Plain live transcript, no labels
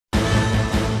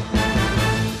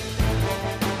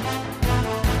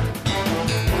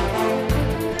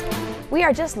We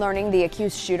are just learning the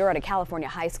accused shooter at a California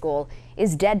high school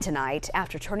is dead tonight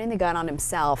after turning the gun on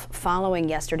himself following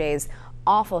yesterday's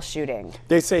awful shooting.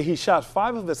 They say he shot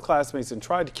 5 of his classmates and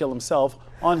tried to kill himself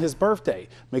on his birthday.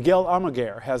 Miguel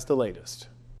Almaguer has the latest.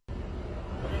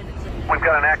 We've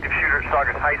got an active shooter at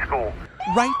Saugus High School.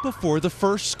 Right before the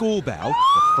first school bell,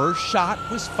 the first shot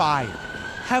was fired.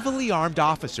 Heavily armed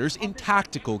officers in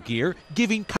tactical gear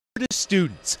giving cover to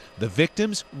students. The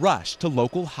victims rushed to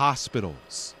local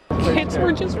hospitals. Kids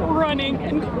were just running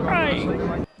and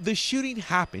crying. The shooting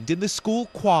happened in the school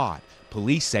quad.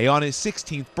 Police say on his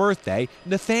 16th birthday,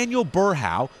 Nathaniel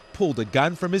Burhow pulled a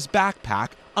gun from his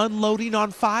backpack, unloading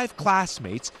on 5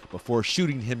 classmates before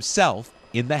shooting himself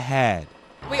in the head.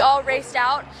 We all raced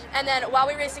out, and then while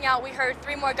we were racing out, we heard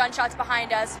 3 more gunshots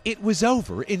behind us. It was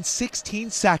over in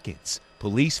 16 seconds.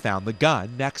 Police found the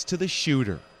gun next to the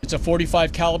shooter. It's a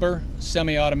 .45 caliber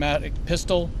semi-automatic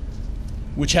pistol,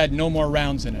 which had no more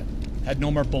rounds in it, had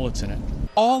no more bullets in it.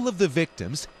 All of the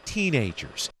victims,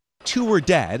 teenagers. 2 are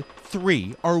dead,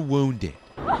 3 are wounded.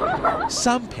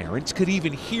 Some parents could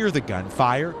even hear the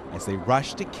gunfire as they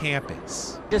rushed to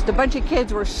campus. Just a bunch of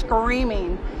kids were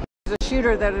screaming. There's a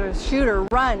shooter, there's a shooter,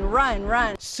 run, run,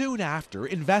 run. Soon after,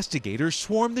 investigators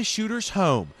swarmed the shooter's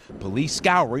home, police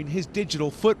scouring his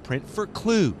digital footprint for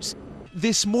clues.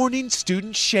 This morning,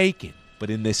 students shaken, but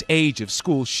in this age of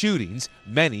school shootings,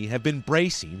 many have been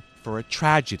bracing for a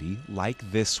tragedy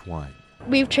like this one.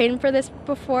 We've trained for this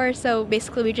before, so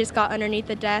basically we just got underneath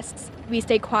the desks. We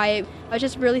stayed quiet. It was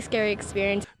just a really scary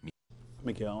experience.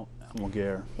 Miguel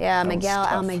Almaguer. Yeah, Miguel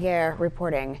Almaguer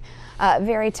reporting.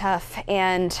 Very tough,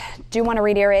 and do want to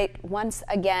reiterate once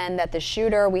again that the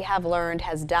shooter, we have learned,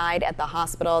 has died at the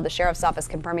hospital. The sheriff's office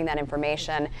confirming that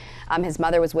information. His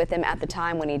mother was with him at the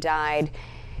time when he died.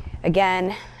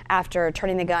 Again, after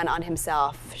turning the gun on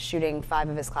himself, shooting 5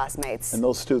 of his classmates. And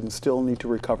those students still need to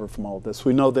recover from all of this.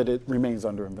 We know that it remains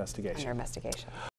under investigation.